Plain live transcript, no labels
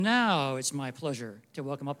Now it's my pleasure to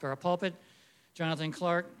welcome up to our pulpit Jonathan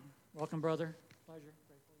Clark. Welcome, brother. Pleasure.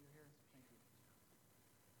 Grateful you're here. Thank you.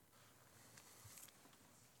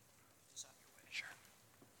 Just out of your way. Sure.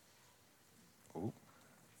 Ooh.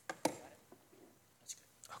 Got it? That's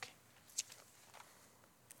good. Okay.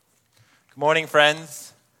 Good morning, friends.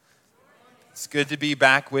 It's good to be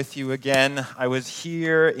back with you again. I was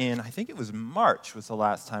here in, I think it was March was the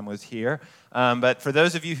last time I was here. But for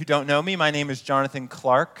those of you who don't know me, my name is Jonathan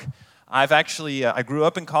Clark. I've actually, I grew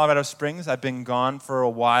up in Colorado Springs. I've been gone for a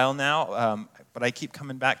while now, but I keep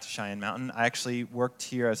coming back to Cheyenne Mountain. I actually worked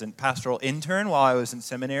here as a pastoral intern while I was in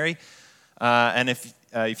seminary. And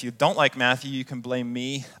if you don't like Matthew, you can blame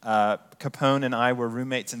me. Capone and I were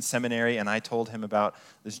roommates in seminary, and I told him about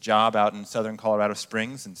this job out in southern Colorado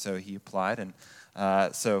Springs, and so he applied. And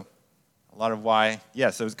so a lot of why,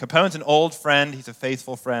 so Capone's an old friend. He's a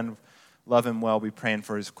faithful friend. Love him well. We're praying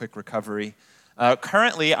for his quick recovery.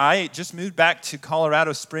 Currently, I just moved back to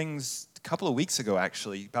Colorado Springs a couple of weeks ago,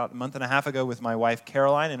 actually, about a month and a half ago with my wife,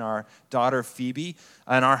 Caroline, and our daughter, Phoebe.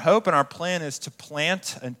 And our hope and our plan is to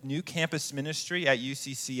plant a new campus ministry at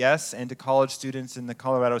UCCS and to college students in the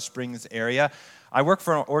Colorado Springs area. I work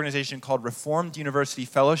for an organization called Reformed University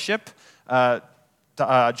Fellowship. John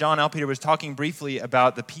Alpeter was talking briefly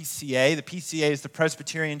about the PCA. The PCA is the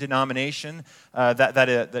Presbyterian denomination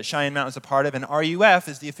that Cheyenne Mountain is a part of, and RUF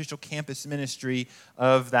is the official campus ministry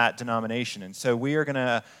of that denomination. And so we are going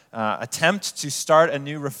to attempt to start a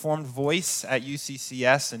new Reformed voice at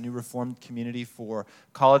UCCS, a new Reformed community for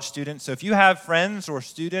college students. So if you have friends or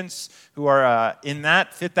students who are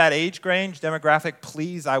fit that age range demographic,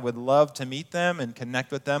 please, I would love to meet them and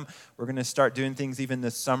connect with them. We're going to start doing things even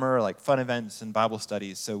this summer, like fun events and Bible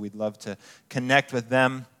studies, so we'd love to connect with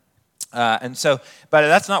them. But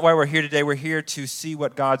that's not why we're here today. We're here to see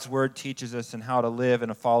what God's Word teaches us and how to live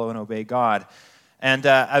and follow and obey God. And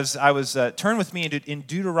as I was, turn with me in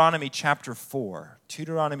Deuteronomy chapter 4.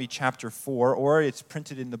 Deuteronomy chapter 4, or it's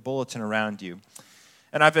printed in the bulletin around you.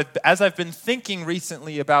 And as I've been thinking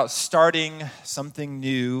recently about starting something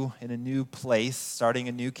new in a new place, starting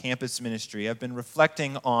a new campus ministry, I've been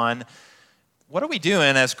reflecting on what are we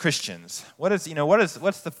doing as Christians? What's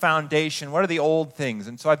the foundation? What are the old things?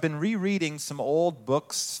 And so I've been rereading some old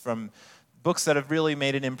books from books that have really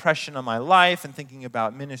made an impression on my life and thinking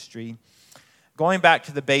about ministry, going back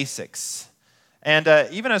to the basics. And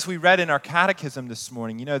even as we read in our catechism this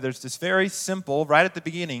morning, there's this very simple, right at the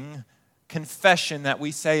beginning, confession that we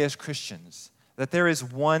say as Christians, that there is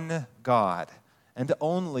one God and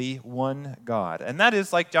only one God. And that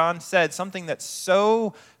is, like John said, something that's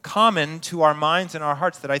so common to our minds and our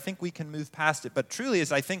hearts that I think we can move past it. But truly,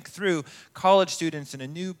 as I think through college students in a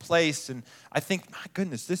new place, and I think, my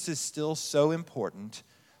goodness, this is still so important,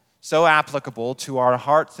 so applicable to our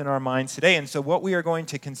hearts and our minds today. And so what we are going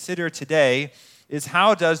to consider today is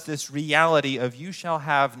how does this reality of you shall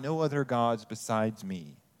have no other gods besides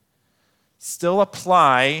me still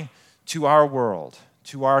apply to our world,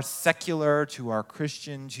 to our secular, to our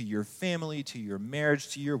Christian, to your family, to your marriage,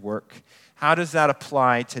 to your work? How does that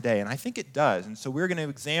apply today? And I think it does. And so we're going to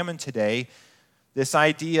examine today this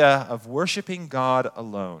idea of worshiping God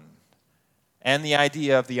alone and the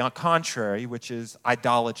idea of the contrary, which is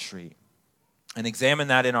idolatry, and examine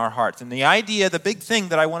that in our hearts. And the idea, the big thing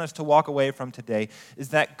that I want us to walk away from today is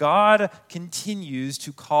that God continues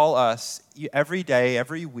to call us every day,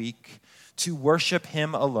 every week, to worship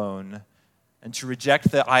Him alone and to reject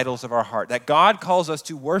the idols of our heart. That God calls us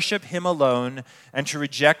to worship Him alone and to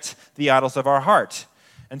reject the idols of our heart.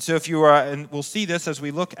 And so if you are, and we'll see this as we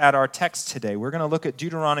look at our text today. We're going to look at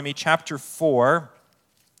Deuteronomy chapter 4,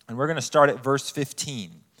 and we're going to start at verse 15.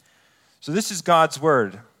 So this is God's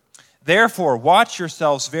word. Therefore, watch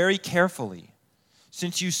yourselves very carefully,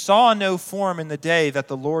 since you saw no form in the day that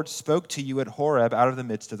the Lord spoke to you at Horeb out of the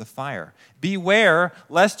midst of the fire. Beware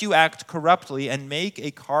lest you act corruptly and make a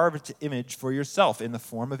carved image for yourself in the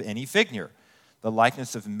form of any figure, the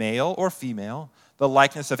likeness of male or female, the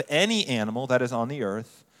likeness of any animal that is on the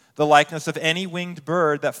earth, the likeness of any winged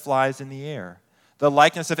bird that flies in the air, the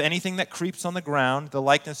likeness of anything that creeps on the ground, the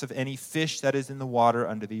likeness of any fish that is in the water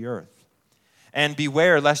under the earth. And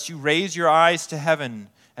beware lest you raise your eyes to heaven,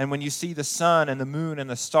 and when you see the sun and the moon and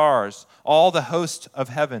the stars, all the host of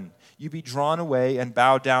heaven, you be drawn away and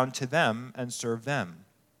bow down to them and serve them.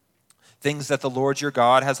 Things that the Lord your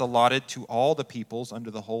God has allotted to all the peoples under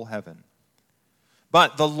the whole heaven.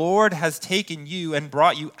 But the Lord has taken you and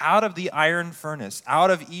brought you out of the iron furnace, out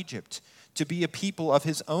of Egypt, to be a people of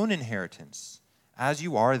His own inheritance, as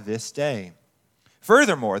you are this day.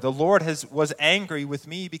 Furthermore, the Lord was angry with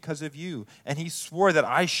me because of you, and he swore that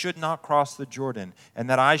I should not cross the Jordan, and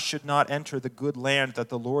that I should not enter the good land that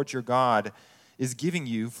the Lord your God is giving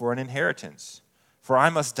you for an inheritance. For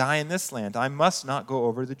I must die in this land. I must not go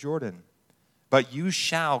over the Jordan. But you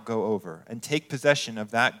shall go over and take possession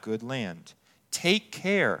of that good land. Take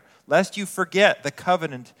care, lest you forget the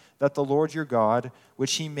covenant that the Lord your God,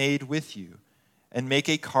 which he made with you, and make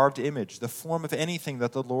a carved image, the form of anything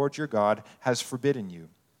that the Lord your God has forbidden you.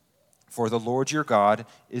 For the Lord your God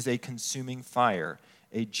is a consuming fire,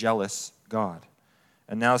 a jealous God.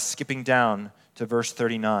 And now skipping down to verse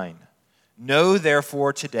 39. Know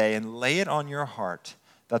therefore today and lay it on your heart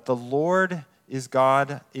that the Lord is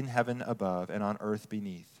God in heaven above and on earth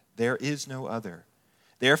beneath. There is no other.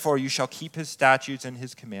 Therefore you shall keep his statutes and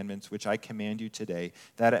his commandments, which I command you today,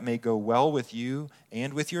 that it may go well with you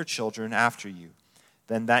and with your children after you,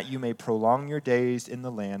 then that you may prolong your days in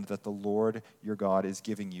the land that the Lord your God is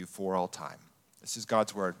giving you for all time. This is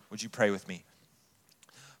God's word. Would you pray with me?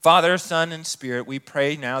 Father, Son, and Spirit, we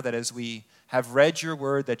pray now that as we have read your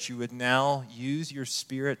word, that you would now use your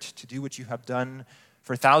Spirit to do what you have done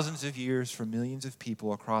for thousands of years for millions of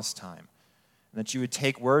people across time. And that you would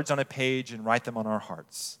take words on a page and write them on our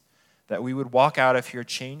hearts. That we would walk out of here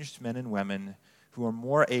changed men and women who are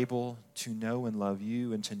more able to know and love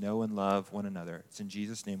you and to know and love one another. It's in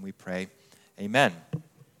Jesus' name we pray. Amen.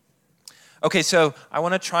 Okay, so I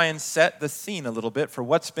want to try and set the scene a little bit for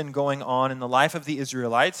what's been going on in the life of the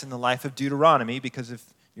Israelites and the life of Deuteronomy, because if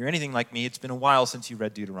you're anything like me, it's been a while since you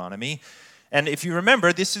read Deuteronomy. And if you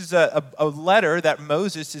remember, this is a letter that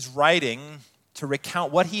Moses is writing to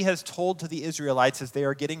recount what he has told to the Israelites as they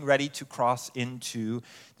are getting ready to cross into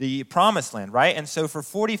the promised land, right? And so for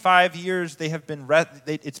 45 years, it's been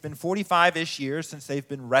 45-ish years since they've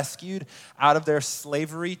been rescued out of their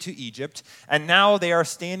slavery to Egypt, and now they are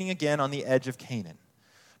standing again on the edge of Canaan.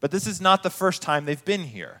 But this is not the first time they've been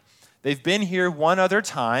here. They've been here one other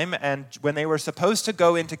time, and when they were supposed to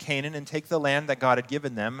go into Canaan and take the land that God had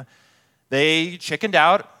given them, they chickened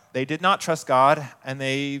out, they did not trust God, and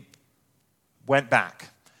they went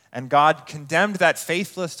back. And God condemned that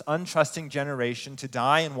faithless, untrusting generation to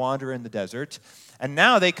die and wander in the desert. And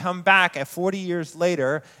now they come back 40 years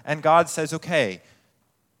later, and God says, okay,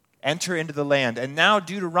 enter into the land. And now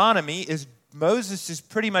Deuteronomy Moses is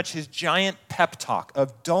pretty much his giant pep talk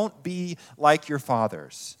of don't be like your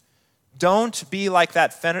fathers. Don't be like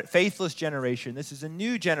that faithless generation. This is a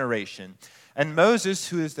new generation. And Moses,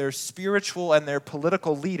 who is their spiritual and their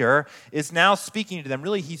political leader, is now speaking to them.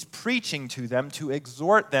 Really, he's preaching to them to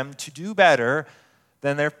exhort them to do better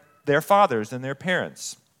than their fathers and their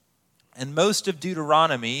parents. And most of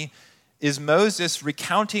Deuteronomy is Moses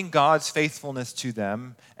recounting God's faithfulness to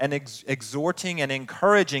them and exhorting and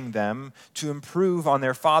encouraging them to improve on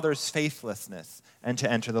their father's faithlessness and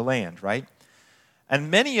to enter the land, right? And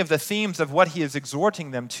many of the themes of what he is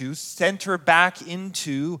exhorting them to center back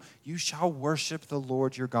into, you shall worship the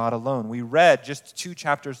Lord your God alone. We read just 2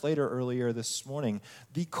 chapters later earlier this morning,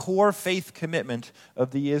 the core faith commitment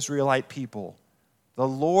of the Israelite people. The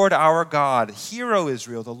Lord our God, hear, O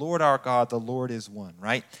Israel, the Lord our God, the Lord is one,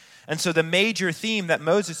 right? And so the major theme that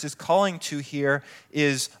Moses is calling to here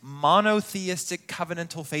is monotheistic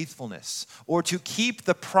covenantal faithfulness, or to keep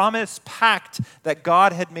the promised pact that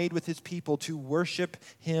God had made with his people to worship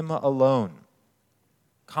him alone,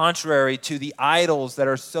 contrary to the idols that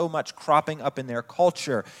are so much cropping up in their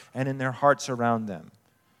culture and in their hearts around them.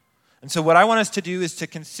 And so what I want us to do is to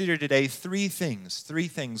consider today three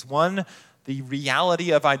things. One, the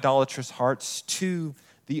reality of idolatrous hearts. 2,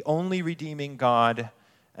 the only redeeming God.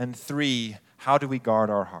 And 3, how do we guard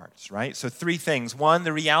our hearts, right? So 3 things. 1,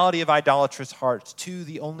 the reality of idolatrous hearts. 2,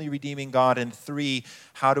 the only redeeming God. And 3,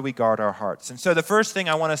 how do we guard our hearts? And so the first thing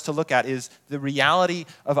I want us to look at is the reality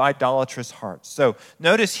of idolatrous hearts. So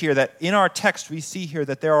notice here that in our text, we see here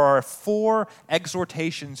that there are 4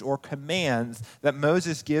 exhortations or commands that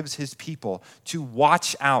Moses gives his people to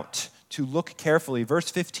watch out, to look carefully. Verse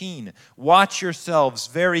 15, watch yourselves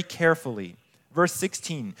very carefully. Verse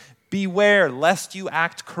 16, beware lest you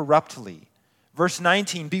act corruptly. Verse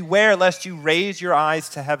 19, beware lest you raise your eyes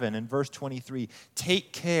to heaven. And verse 23,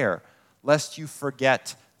 take care lest you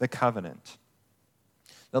forget the covenant.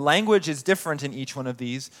 The language is different in each one of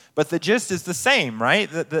these, but the gist is the same, right?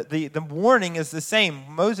 The warning is the same.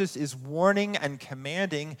 Moses is warning and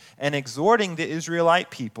commanding and exhorting the Israelite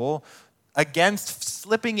people against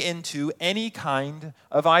slipping into any kind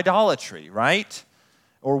of idolatry, right?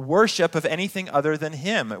 or worship of anything other than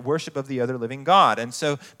him, worship of the other living God. And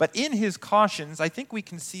so, but in his cautions, I think we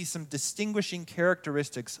can see some distinguishing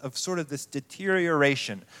characteristics of sort of this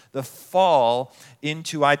deterioration, the fall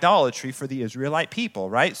into idolatry for the Israelite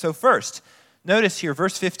people, right? So first, notice here,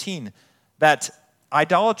 verse 15, that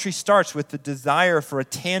idolatry starts with the desire for a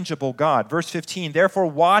tangible God. Verse 15, therefore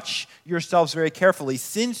watch yourselves very carefully,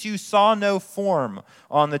 since you saw no form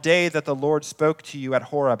on the day that the Lord spoke to you at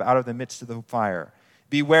Horeb out of the midst of the fire.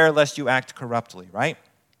 Beware lest you act corruptly, right?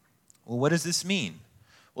 Well, what does this mean?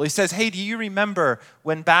 Well, he says, hey, do you remember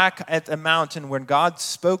when back at the mountain when God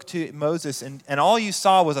spoke to Moses and all you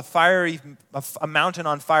saw was a mountain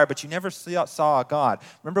on fire, but you never saw a God?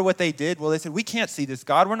 Remember what they did? Well, they said, we can't see this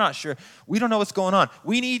God. We're not sure. We don't know what's going on.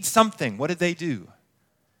 We need something. What did they do?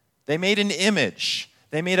 They made an image.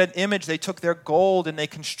 They took their gold and they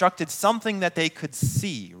constructed something that they could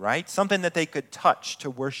see, right? Something that they could touch to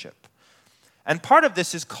worship. And part of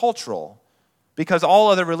this is cultural, because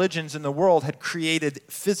all other religions in the world had created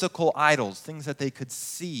physical idols, things that they could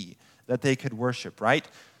see, that they could worship, right?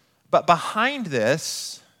 But behind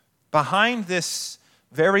this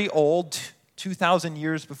very old, 2,000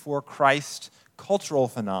 years before Christ, cultural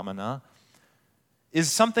phenomena,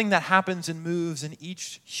 is something that happens and moves in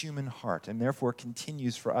each human heart, and therefore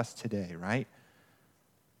continues for us today, right?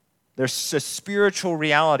 There's a spiritual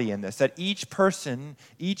reality in this, that each person,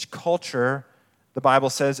 each culture, the Bible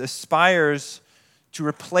says, aspires to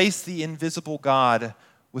replace the invisible God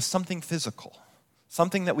with something physical,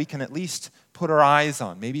 something that we can at least put our eyes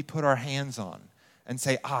on, maybe put our hands on, and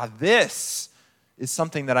say, this is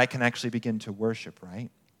something that I can actually begin to worship, right?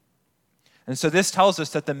 And so this tells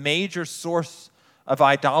us that the major source of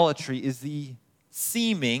idolatry is the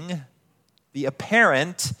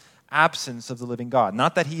apparent absence of the living God.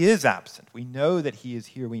 Not that he is absent. We know that he is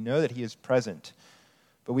here. We know that he is present.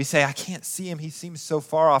 But we say, I can't see him. He seems so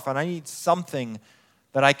far off, and I need something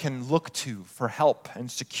that I can look to for help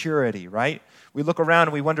and security, right? We look around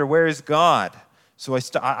and we wonder, where is God? So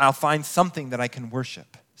I'll find something that I can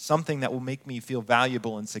worship, something that will make me feel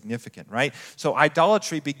valuable and significant, right? So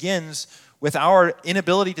idolatry begins with our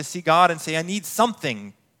inability to see God and say, I need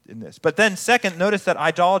something in this. But then second, notice that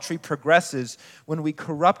idolatry progresses when we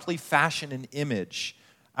corruptly fashion an image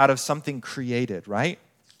out of something created, right?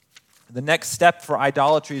 The next step for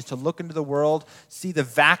idolatry is to look into the world, see the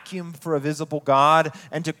vacuum for a visible God,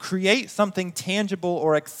 and to create something tangible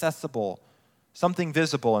or accessible, something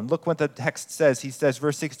visible. And look what the text says. He says,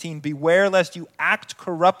 verse 16, beware lest you act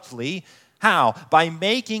corruptly. How? By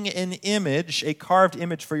making an image, a carved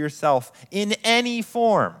image for yourself, in any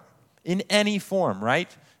form, right?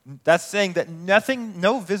 That's saying that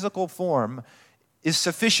no physical form is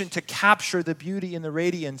sufficient to capture the beauty and the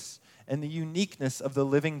radiance and the uniqueness of the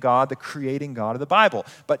living God, the creating God of the Bible.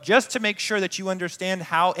 But just to make sure that you understand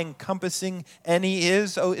how encompassing any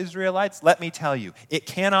is, O Israelites, let me tell you, it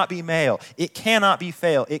cannot be male, it cannot be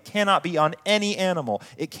female, it cannot be on any animal,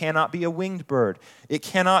 it cannot be a winged bird, it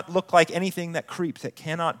cannot look like anything that creeps, it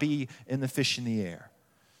cannot be in the fish in the air.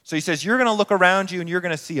 So he says, you're going to look around you and you're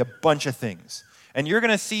going to see a bunch of things. And you're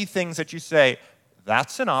going to see things that you say,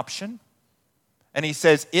 that's an option. And he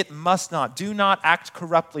says, it must not. Do not act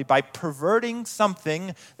corruptly by perverting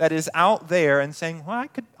something that is out there and saying, well,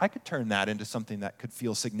 I could turn that into something that could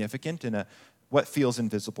feel significant in what feels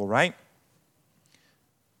invisible, right?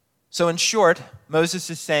 So in short, Moses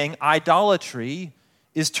is saying idolatry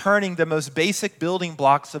is turning the most basic building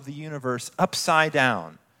blocks of the universe upside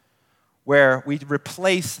down, where we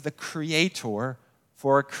replace the creator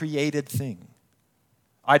for a created thing.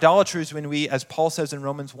 Idolatry is when we, as Paul says in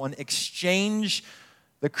Romans 1, exchange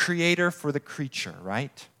the creator for the creature,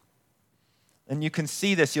 right? And you can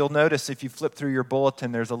see this. You'll notice if you flip through your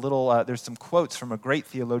bulletin, there's some quotes from a great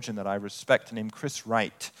theologian that I respect named Chris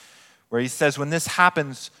Wright, where he says, when this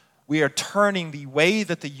happens, we are turning the way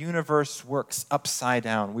that the universe works upside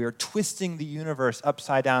down. We are twisting the universe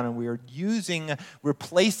upside down, and we are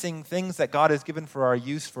replacing things that God has given for our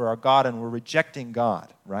use for our God, and we're rejecting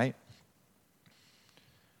God, right?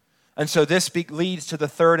 And so this leads to the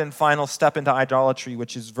third and final step into idolatry,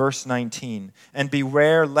 which is verse 19. And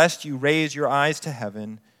beware lest you raise your eyes to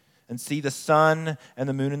heaven and see the sun and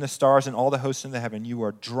the moon and the stars and all the hosts in the heaven. You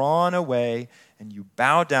are drawn away and you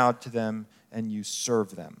bow down to them and you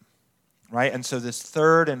serve them. Right? And so this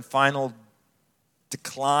third and final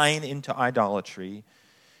decline into idolatry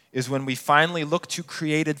is when we finally look to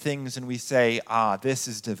created things and we say, this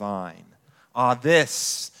is divine.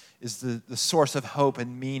 This is the source of hope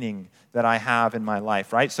and meaning that I have in my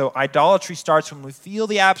life, right? So idolatry starts when we feel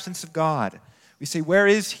the absence of God. We say, where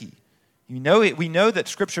is he? We know that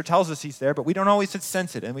Scripture tells us he's there, but we don't always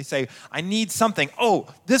sense it. And we say, I need something. Oh,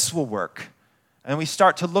 this will work. And we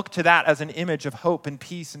start to look to that as an image of hope and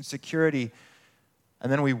peace and security.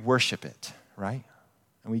 And then we worship it, right?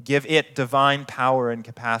 And we give it divine power and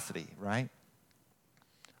capacity, right?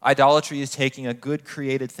 Idolatry is taking a good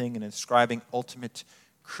created thing and ascribing ultimate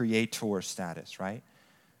creator status, right?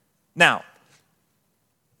 Now,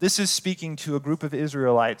 this is speaking to a group of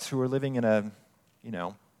Israelites who are living in a,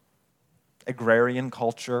 agrarian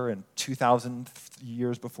culture in 2,000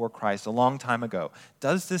 years before Christ, a long time ago.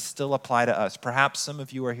 Does this still apply to us? Perhaps some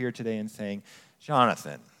of you are here today and saying,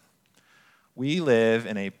 Jonathan, we live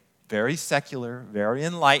in a very secular, very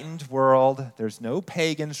enlightened world. There's no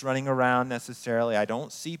pagans running around necessarily. I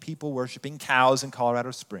don't see people worshiping cows in Colorado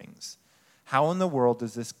Springs. How in the world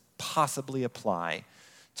does this possibly apply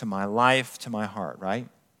to my life, to my heart, right?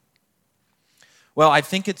 Well, I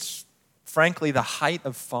think it's frankly the height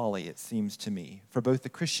of folly, it seems to me, for both the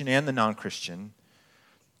Christian and the non-Christian.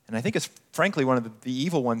 And I think it's frankly one of the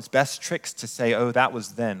evil one's best tricks to say, oh, that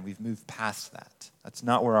was then. We've moved past that. That's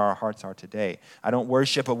not where our hearts are today. I don't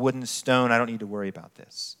worship a wooden stone. I don't need to worry about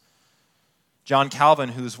this. John Calvin,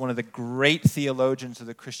 who's one of the great theologians of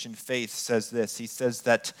the Christian faith, says this. He says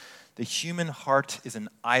that the human heart is an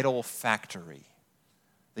idol factory.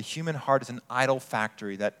 The human heart is an idol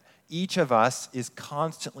factory, that each of us is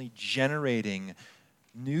constantly generating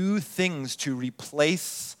new things to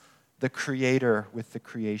replace the Creator with the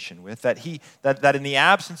creation with. That in the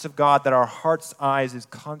absence of God, that our heart's eyes is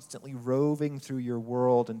constantly roving through your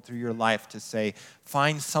world and through your life to say,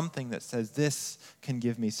 find something that says this can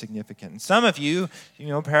give me significance. And some of you,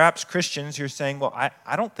 perhaps Christians, you're saying, well,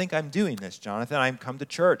 I don't think I'm doing this, Jonathan. I come to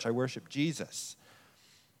church. I worship Jesus.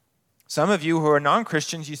 Some of you who are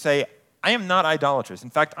non-Christians, you say, I am not idolatrous.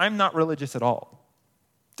 In fact, I'm not religious at all.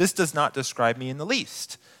 This does not describe me in the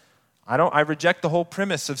least. I reject the whole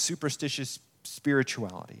premise of superstitious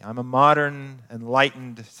spirituality. I'm a modern,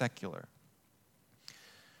 enlightened secular.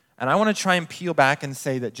 And I want to try and peel back and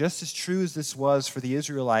say that just as true as this was for the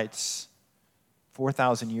Israelites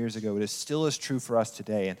 4,000 years ago, it is still as true for us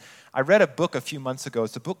today. And I read a book a few months ago.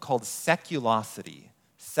 It's a book called Seculosity.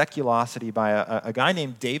 Seculosity by a guy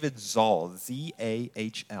named David Zahl,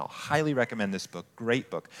 Z-A-H-L. Highly recommend this book. Great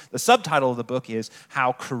book. The subtitle of the book is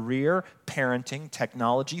How Career, Parenting,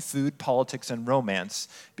 Technology, Food, Politics, and Romance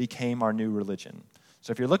Became Our New Religion.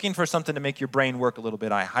 So if you're looking for something to make your brain work a little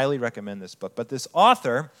bit, I highly recommend this book. But this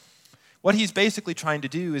author, what he's basically trying to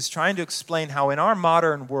do is trying to explain how in our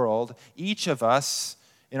modern world, each of us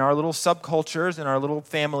in our little subcultures, in our little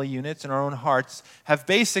family units, in our own hearts, have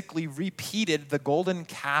basically repeated the golden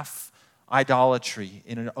calf idolatry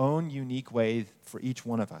in an own unique way for each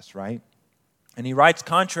one of us, right? And he writes,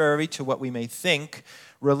 contrary to what we may think,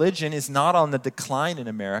 religion is not on the decline in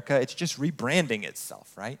America. It's just rebranding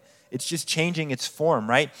itself, right? It's just changing its form,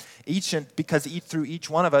 right? Because through each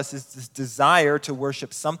one of us is this desire to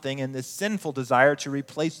worship something and this sinful desire to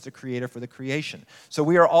replace the Creator for the creation. So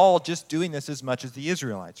we are all just doing this as much as the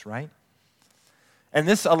Israelites, right? And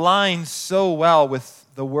this aligns so well with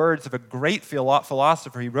the words of a great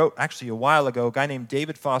philosopher he wrote actually a while ago, a guy named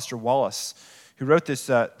David Foster Wallace, who wrote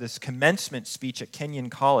this commencement speech at Kenyon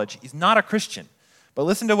College. He's not a Christian, but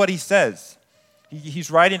listen to what he says.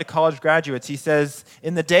 He's writing to college graduates. He says,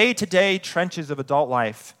 in the day-to-day trenches of adult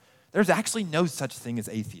life, there's actually no such thing as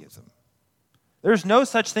atheism. There's no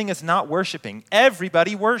such thing as not worshiping.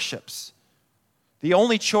 Everybody worships. The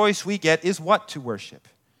only choice we get is what to worship.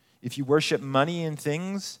 If you worship money and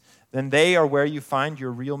things, then they are where you find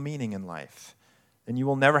your real meaning in life. Then you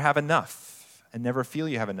will never have enough and never feel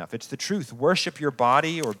you have enough. It's the truth. Worship your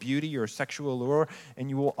body or beauty or sexual allure, and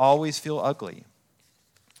you will always feel ugly.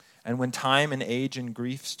 And when time and age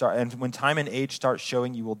start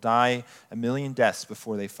showing, you will die a million deaths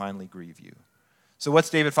before they finally grieve you. So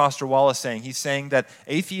what's David Foster Wallace saying? He's saying that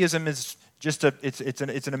atheism is just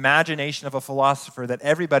it's an imagination of a philosopher that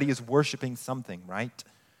everybody is worshiping something, right?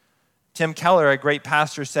 Tim Keller, a great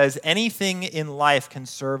pastor, says anything in life can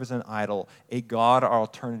serve as an idol, a god or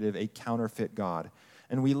alternative, a counterfeit god.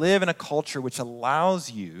 And we live in a culture which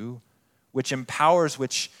allows you, which empowers,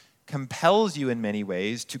 which compels you in many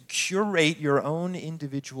ways to curate your own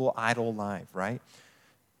individual idol life, right?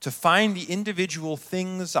 To find the individual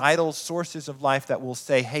things, idols, sources of life that will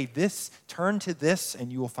say, hey, turn to this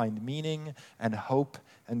and you will find meaning and hope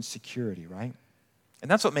and security, right? And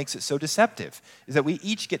that's what makes it so deceptive, is that we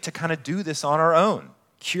each get to kind of do this on our own,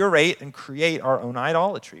 curate and create our own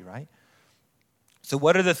idolatry, right? So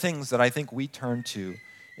what are the things that I think we turn to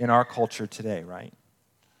in our culture today, right?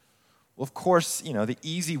 Well, of course, the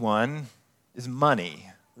easy one is money,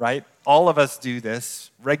 right? All of us do this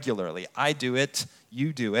regularly. I do it,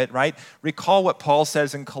 you do it, right? Recall what Paul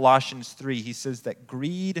says in Colossians 3. He says that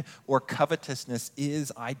greed or covetousness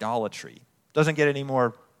is idolatry. Doesn't get any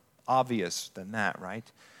more obvious than that,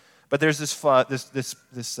 right? But there's this I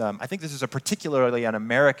think this is a particularly an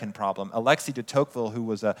American problem. Alexis de Tocqueville, who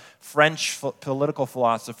was a French political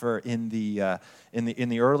philosopher in the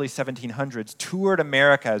early 1700s, toured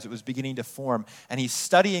America as it was beginning to form, and he's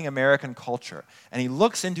studying American culture. And he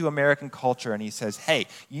looks into American culture and he says, hey,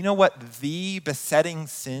 you know what the besetting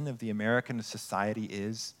sin of the American society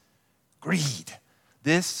is? Greed.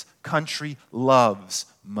 This country loves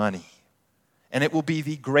money. And it will be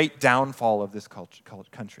the great downfall of this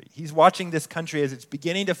country. He's watching this country as it's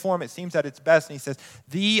beginning to form. It seems at its best. And he says,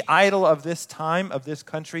 the idol of this time, of this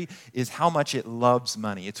country, is how much it loves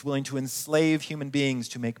money. It's willing to enslave human beings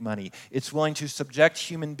to make money. It's willing to subject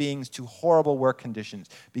human beings to horrible work conditions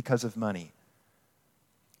because of money.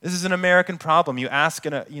 This is an American problem. You ask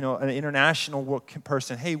an international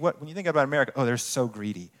person, hey, when you think about America, oh, they're so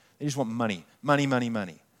greedy. They just want money, money, money,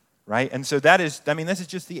 money, right? And so this is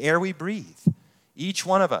just the air we breathe. Each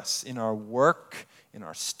one of us in our work, in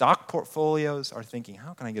our stock portfolios, are thinking,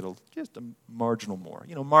 how can I get just a marginal more?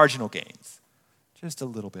 Marginal gains. Just a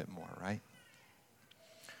little bit more, right?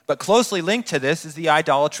 But closely linked to this is the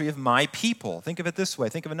idolatry of my people. Think of it this way.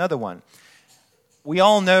 Think of another one. We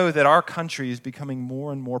all know that our country is becoming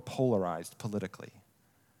more and more polarized politically.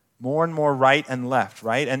 More and more right and left,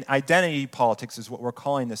 right? And identity politics is what we're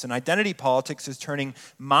calling this. And identity politics is turning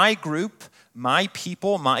my group, my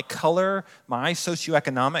people, my color, my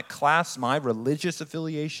socioeconomic class, my religious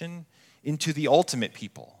affiliation into the ultimate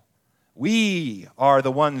people. We are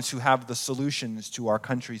the ones who have the solutions to our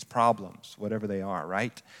country's problems, whatever they are,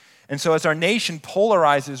 right? And so as our nation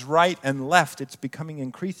polarizes right and left, it's becoming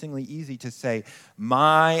increasingly easy to say,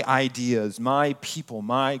 my ideas, my people,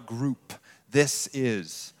 my group, this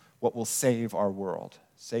is what will save our world,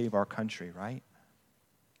 save our country, right?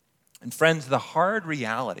 And friends, the hard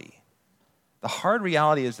reality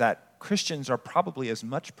is that Christians are probably as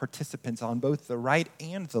much participants on both the right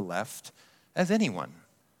and the left as anyone.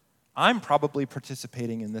 I'm probably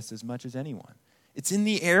participating in this as much as anyone. It's in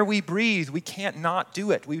the air we breathe. We can't not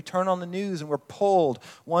do it. We turn on the news and we're pulled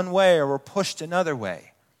one way or we're pushed another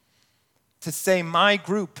way. To say my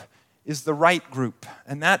group is the right group,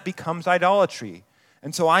 and that becomes idolatry.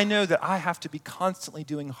 And so I know that I have to be constantly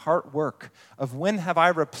doing heart work of when have I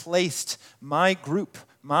replaced my group,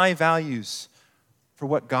 my values, for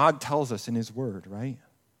what God tells us in His Word, right?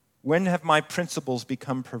 When have my principles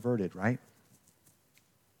become perverted, right?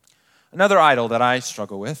 Another idol that I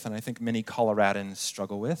struggle with, and I think many Coloradans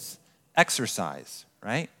struggle with, exercise,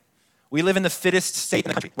 right? We live in the fittest state in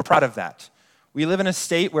the country. We're proud of that. We live in a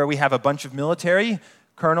state where we have a bunch of military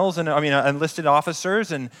colonels and enlisted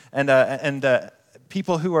officers and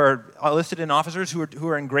people who are listed in officers who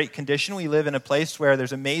are in great condition. We live in a place where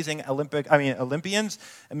there's amazing Olympians,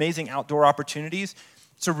 amazing outdoor opportunities.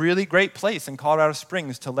 It's a really great place in Colorado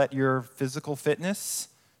Springs to let your physical fitness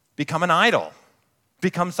become an idol,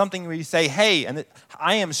 become something where you say, hey, and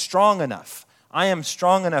I am strong enough. I am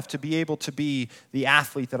strong enough to be able to be the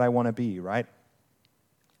athlete that I want to be, right?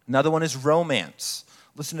 Another one is romance.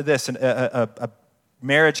 Listen to this. A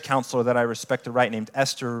marriage counselor that I respect to write named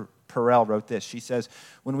Esther Perel wrote this. She says,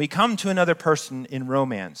 when we come to another person in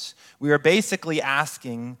romance, we are basically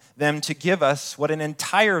asking them to give us what an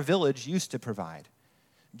entire village used to provide.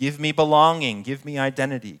 Give me belonging, give me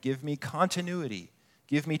identity, give me continuity,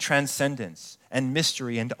 give me transcendence and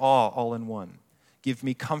mystery and awe all in one. Give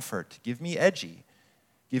me comfort, give me edgy,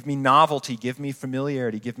 give me novelty, give me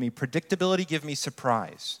familiarity, give me predictability, give me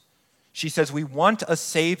surprise. She says, we want a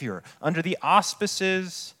savior. Under the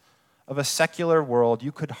auspices of a secular world,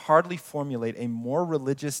 you could hardly formulate a more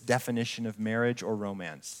religious definition of marriage or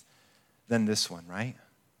romance than this one, right?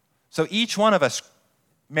 So each one of us,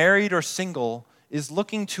 married or single, is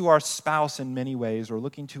looking to our spouse in many ways, or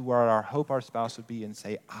looking to where our hope our spouse would be and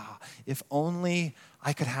say, if only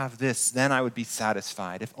I could have this, then I would be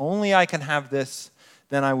satisfied. If only I can have this,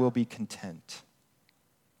 then I will be content.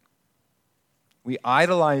 We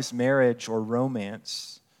idolize marriage or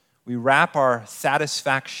romance. We wrap our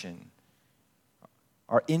satisfaction,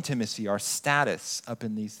 our intimacy, our status up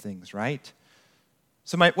in these things, right?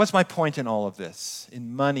 So what's my point in all of this?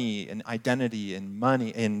 In money, in identity, in money,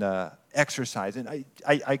 in exercise. And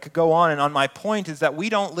I could go on and on. My point is that we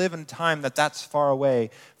don't live in a time that's far away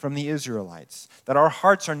from the Israelites, that our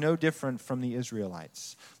hearts are no different from the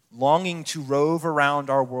Israelites, longing to rove around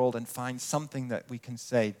our world and find something that we can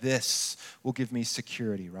say, this will give me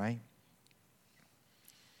security, right?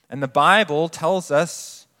 And the Bible tells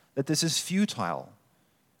us that this is futile.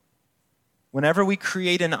 Whenever we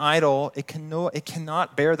create an idol, it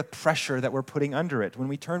cannot bear the pressure that we're putting under it. When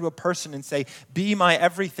we turn to a person and say, be my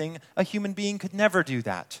everything, a human being could never do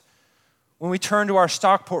that. When we turn to our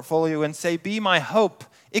stock portfolio and say, be my hope,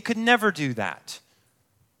 it could never do that.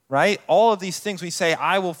 Right? All of these things we say,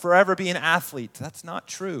 I will forever be an athlete. That's not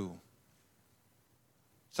true.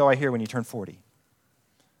 So I hear when you turn 40.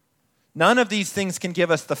 None of these things can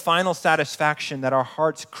give us the final satisfaction that our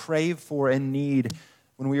hearts crave for and need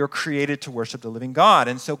when we were created to worship the living God.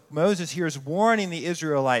 And so Moses here is warning the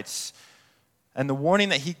Israelites, and the warning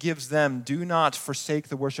that he gives them, do not forsake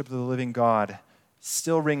the worship of the living God,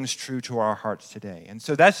 still rings true to our hearts today. And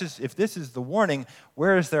so that's just, if this is the warning,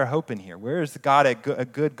 where is their hope in here? Where is God a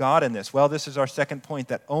good God in this? Well, this is our second point,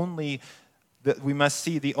 that we must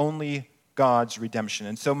see the only God's redemption.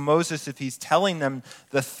 And so Moses, if he's telling them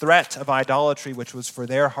the threat of idolatry, which was for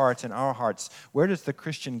their hearts and our hearts, where does the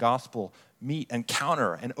Christian gospel meet and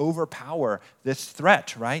counter and overpower this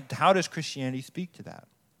threat, right? How does Christianity speak to that?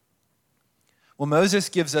 Well, Moses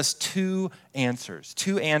gives us two answers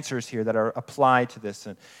here that are applied to this.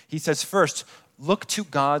 And he says, first, look to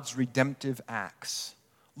God's redemptive acts.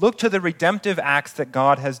 Look to the redemptive acts that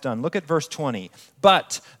God has done. Look at verse 20.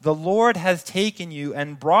 But the Lord has taken you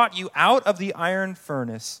and brought you out of the iron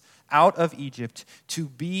furnace, out of Egypt, to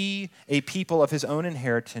be a people of his own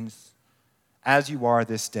inheritance, as you are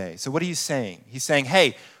this day. So what are you saying? He's saying,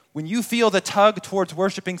 hey, when you feel the tug towards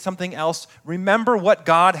worshiping something else, remember what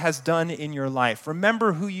God has done in your life.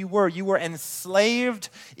 Remember who you were. You were enslaved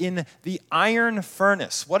in the iron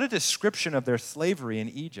furnace. What a description of their slavery in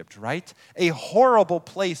Egypt, right? A horrible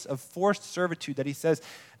place of forced servitude that he says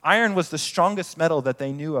iron was the strongest metal that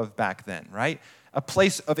they knew of back then, right? A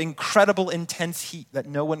place of incredible intense heat that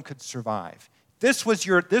no one could survive. This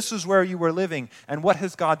was where you were living. And what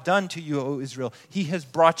has God done to you, O Israel? He has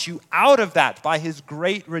brought you out of that by his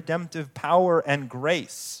great redemptive power and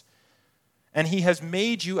grace. And he has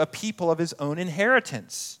made you a people of his own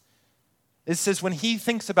inheritance. It says when he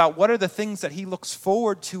thinks about what are the things that he looks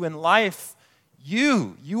forward to in life,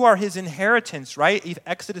 you are his inheritance, right? In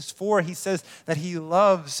Exodus 4, he says that he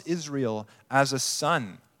loves Israel as a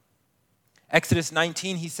son. Exodus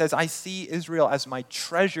 19, he says, I see Israel as my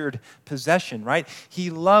treasured possession, right? He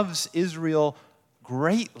loves Israel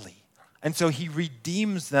greatly. And so he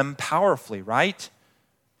redeems them powerfully, right?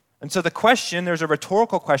 And so the question, there's a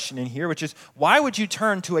rhetorical question in here, which is, why would you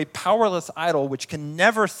turn to a powerless idol which can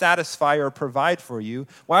never satisfy or provide for you?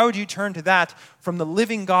 Why would you turn to that from the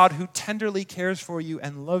living God who tenderly cares for you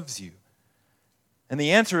and loves you? And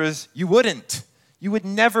the answer is, you wouldn't. You would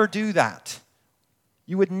never do that.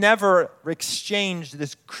 You would never exchange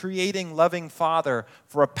this creating, loving Father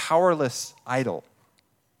for a powerless idol.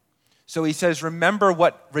 So he says, remember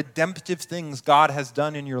what redemptive things God has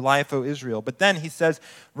done in your life, O Israel. But then he says,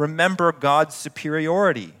 remember God's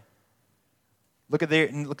superiority.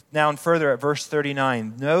 Look down further at verse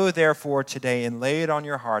 39. Know therefore today and lay it on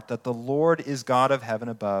your heart that the Lord is God of heaven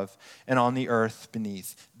above and on the earth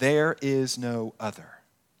beneath. There is no other.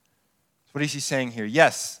 What is he saying here?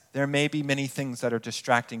 Yes, there may be many things that are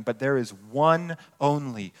distracting, but there is one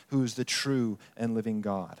only who is the true and living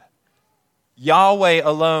God. Yahweh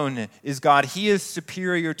alone is God. He is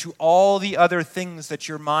superior to all the other things that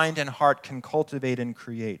your mind and heart can cultivate and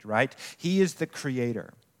create, right? He is the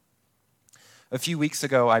creator. A few weeks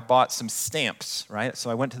ago, I bought some stamps, right? So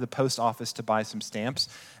I went to the post office to buy some stamps,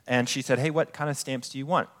 and she said, hey, what kind of stamps do you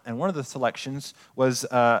want? And one of the selections was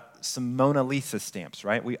some Mona Lisa stamps,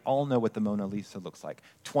 right? We all know what the Mona Lisa looks like.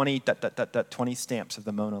 20 stamps of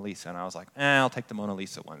the Mona Lisa. And I was like, I'll take the Mona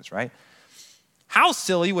Lisa ones, right? How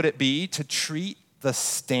silly would it be to treat the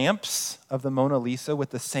stamps of the Mona Lisa with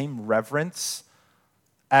the same reverence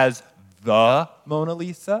as the Mona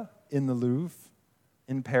Lisa in the Louvre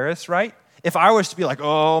in Paris, right? If I was to be like,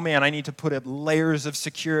 oh man, I need to put up layers of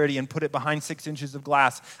security and put it behind 6 inches of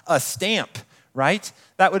glass, a stamp, right?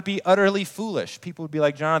 That would be utterly foolish. People would be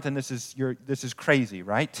like, Jonathan, this is crazy,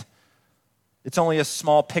 right? It's only a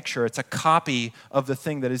small picture. It's a copy of the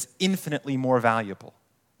thing that is infinitely more valuable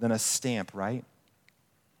than a stamp, right?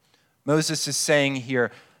 Moses is saying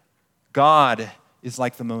here, God is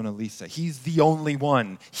like the Mona Lisa. He's the only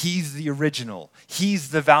one. He's the original. He's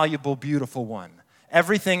the valuable, beautiful one.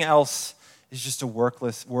 Everything else is just a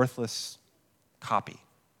worthless copy.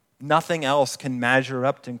 Nothing else can measure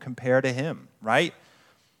up and compare to him, right?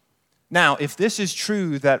 Now, if this is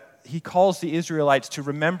true that he calls the Israelites to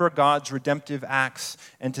remember God's redemptive acts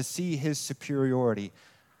and to see his superiority,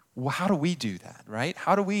 well, how do we do that, right?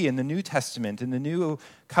 How do we in the New Testament, in the New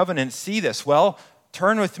Covenant, see this? Well,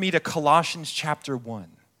 turn with me to Colossians chapter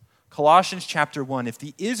 1. Colossians chapter 1, if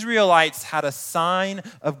the Israelites had a sign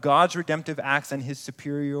of God's redemptive acts and his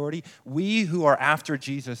superiority, we who are after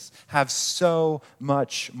Jesus have so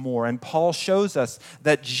much more. And Paul shows us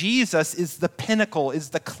that Jesus is the pinnacle,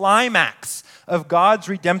 is the climax of God's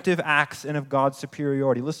redemptive acts and of God's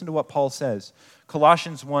superiority. Listen to what Paul says.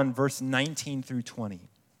 Colossians 1, verse 19 through 20.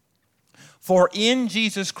 For in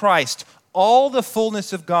Jesus Christ, all the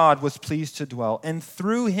fullness of God was pleased to dwell, and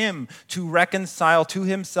through him to reconcile to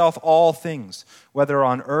himself all things, whether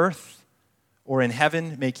on earth or in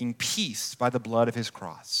heaven, making peace by the blood of his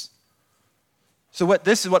cross. So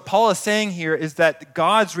what Paul is saying here is that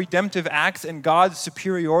God's redemptive acts and God's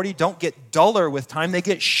superiority don't get duller with time, they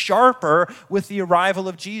get sharper with the arrival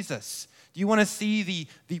of Jesus. Do you want to see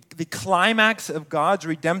the climax of God's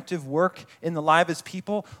redemptive work in the life of his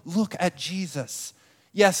people? Look at Jesus.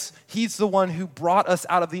 Yes, he's the one who brought us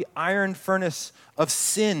out of the iron furnace of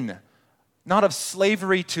sin, not of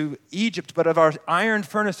slavery to Egypt, but of our iron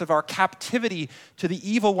furnace of our captivity to the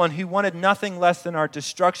evil one who wanted nothing less than our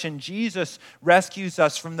destruction. Jesus rescues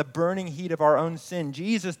us from the burning heat of our own sin.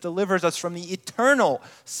 Jesus delivers us from the eternal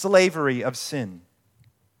slavery of sin.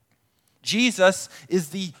 Jesus is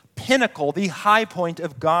the pinnacle, the high point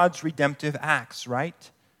of God's redemptive acts,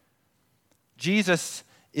 right? Jesus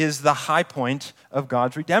is the high point of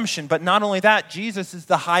God's redemption. But not only that, Jesus is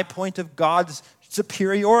the high point of God's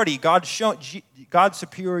superiority. God's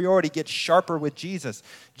superiority gets sharper with Jesus.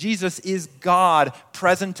 Jesus is God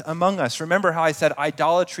present among us. Remember how I said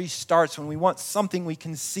idolatry starts when we want something we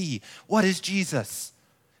can see. What is Jesus?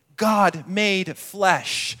 God made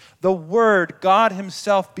flesh. The Word, God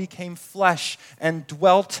himself became flesh and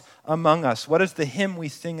dwelt among us. What does the hymn we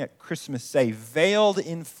sing at Christmas say? Veiled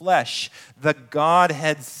in flesh, the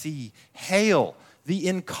Godhead see. Hail, the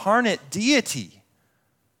incarnate deity.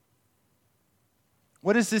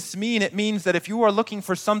 What does this mean? It means that if you are looking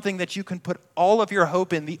for something that you can put all of your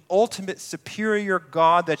hope in, the ultimate superior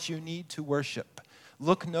God that you need to worship,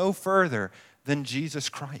 look no further than Jesus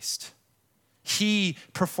Christ. He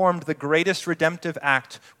performed the greatest redemptive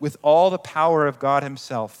act with all the power of God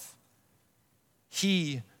himself.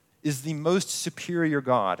 He is the most superior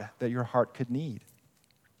God that your heart could need.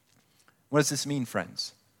 What does this mean,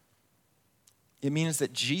 friends? It means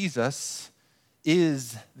that Jesus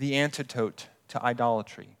is the antidote to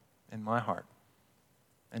idolatry in my heart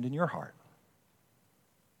and in your heart.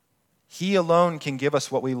 He alone can give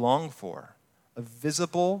us what we long for, a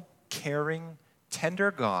visible, caring,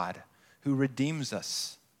 tender God who redeems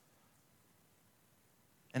us.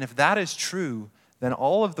 And if that is true, then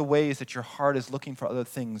all of the ways that your heart is looking for other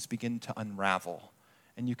things begin to unravel.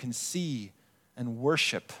 And you can see and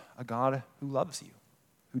worship a God who loves you,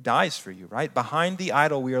 who dies for you, right? Behind the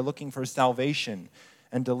idol, we are looking for salvation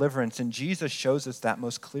and deliverance. And Jesus shows us that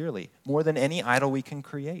most clearly, more than any idol we can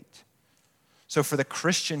create. So for the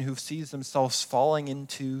Christian who sees themselves falling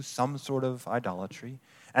into some sort of idolatry,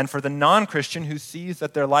 and for the non-Christian who sees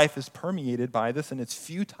that their life is permeated by this and it's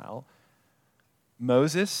futile,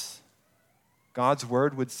 Moses, God's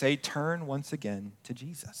word would say, turn once again to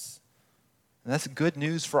Jesus. And that's good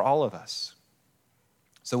news for all of us.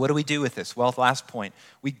 So what do we do with this? Well, last point,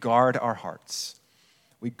 we guard our hearts.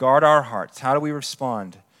 We guard our hearts. How do we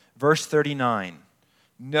respond? Verse 39,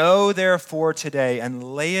 know therefore today and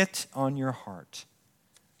lay it on your heart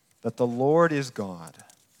that the Lord is God.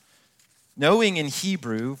 Knowing in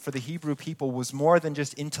Hebrew, for the Hebrew people, was more than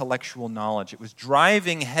just intellectual knowledge. It was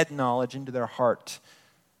driving head knowledge into their heart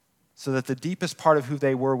so that the deepest part of who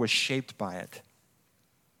they were was shaped by it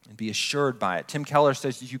and be assured by it. Tim Keller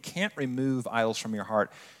says you can't remove idols from your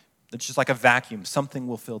heart. It's just like a vacuum. Something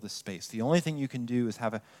will fill the space. The only thing you can do is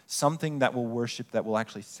have something that will worship that will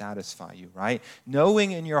actually satisfy you, right?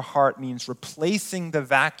 Knowing in your heart means replacing the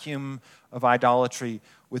vacuum of idolatry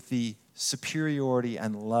with the superiority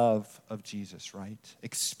and love of Jesus, right?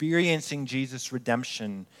 Experiencing Jesus'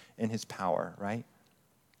 redemption in his power, right?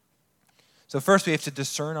 So first we have to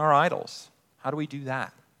discern our idols. How do we do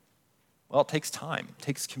that? Well, it takes time. It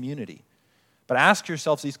takes community. But ask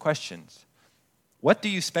yourselves these questions. What do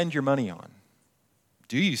you spend your money on?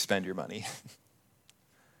 Do you spend your money?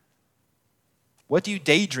 What do you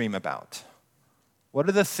daydream about? What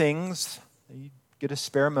are the things that you get a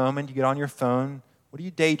spare moment, you get on your phone, what do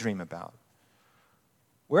you daydream about?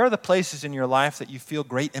 Where are the places in your life that you feel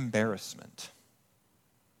great embarrassment?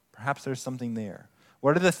 Perhaps there's something there.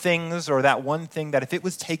 What are the things or that one thing that if it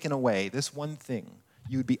was taken away, this one thing,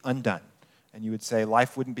 you would be undone and you would say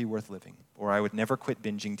life wouldn't be worth living, or I would never quit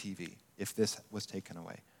binging TV if this was taken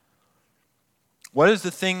away? What is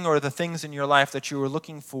the thing or the things in your life that you are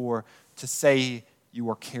looking for to say you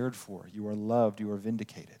are cared for, you are loved, you are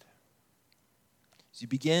vindicated? as you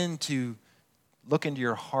begin to look into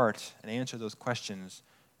your heart and answer those questions,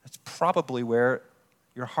 that's probably where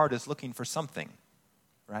your heart is looking for something,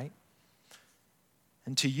 right?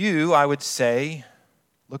 And to you, I would say,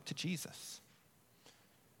 look to Jesus.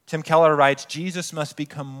 Tim Keller writes, Jesus must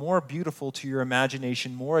become more beautiful to your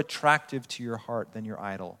imagination, more attractive to your heart than your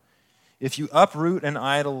idol. If you uproot an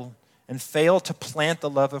idol and fail to plant the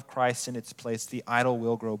love of Christ in its place, the idol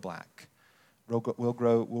will grow black.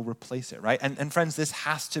 Will replace it, right? And friends, this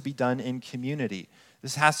has to be done in community.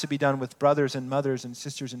 This has to be done with brothers and mothers and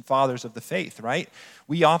sisters and fathers of the faith, right?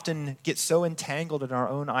 We often get so entangled in our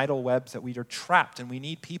own idol webs that we are trapped, and we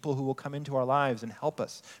need people who will come into our lives and help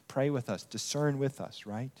us, pray with us, discern with us,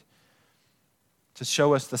 right? To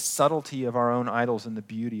show us the subtlety of our own idols and the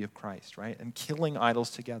beauty of Christ, right? And killing idols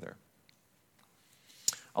together.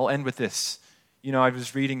 I'll end with this. You know, I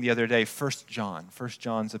was reading the other day 1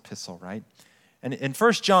 John's epistle, right? And in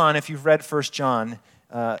 1 John, if you've read 1 John,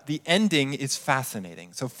 the ending is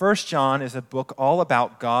fascinating. So 1 John is a book all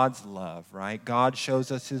about God's love, right? God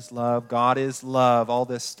shows us his love. God is love, all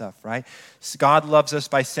this stuff, right? So God loves us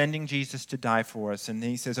by sending Jesus to die for us. And then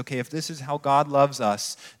he says, okay, if this is how God loves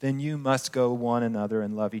us, then you must go one another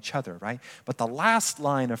and love each other, right? But the last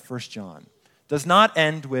line of 1 John does not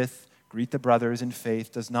end with, greet the brothers in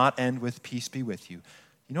faith, does not end with, peace be with you.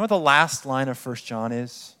 You know what the last line of 1 John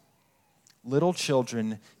is? Little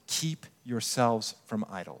children, keep yourselves from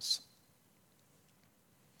idols.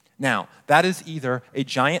 Now, that is either a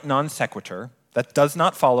giant non sequitur that does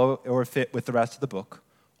not follow or fit with the rest of the book,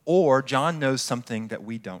 or John knows something that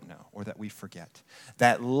we don't know or that we forget.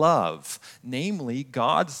 That love, namely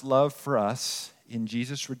God's love for us in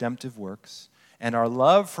Jesus' redemptive works, and our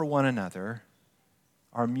love for one another,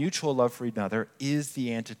 our mutual love for each other, is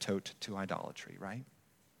the antidote to idolatry, right?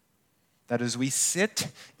 That as we sit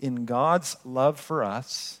in God's love for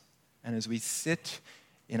us, and as we sit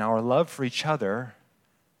in our love for each other,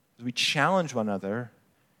 as we challenge one another,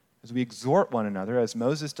 as we exhort one another, as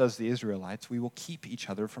Moses does the Israelites, we will keep each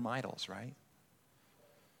other from idols, right?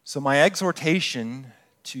 So my exhortation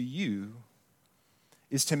to you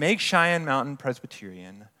is to make Cheyenne Mountain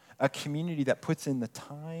Presbyterian a community that puts in the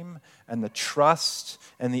time and the trust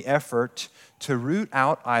and the effort to root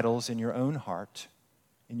out idols in your own heart,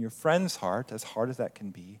 in your friend's heart, as hard as that can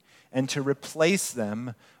be, and to replace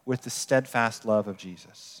them with the steadfast love of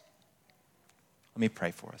Jesus. Let me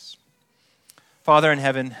pray for us. Father in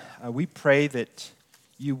heaven, we pray that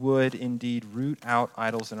you would indeed root out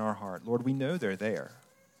idols in our heart. Lord, we know they're there.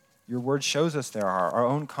 Your word shows us there are. Our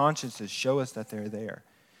own consciences show us that they're there.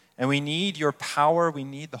 And we need your power. We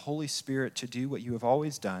need the Holy Spirit to do what you have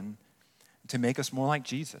always done, to make us more like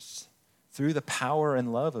Jesus through the power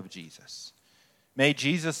and love of Jesus. May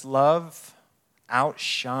Jesus' love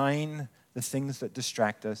outshine the things that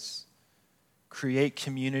distract us, create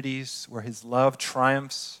communities where his love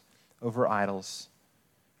triumphs over idols,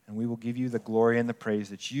 and we will give you the glory and the praise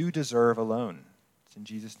that you deserve alone. It's in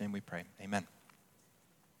Jesus' name we pray. Amen.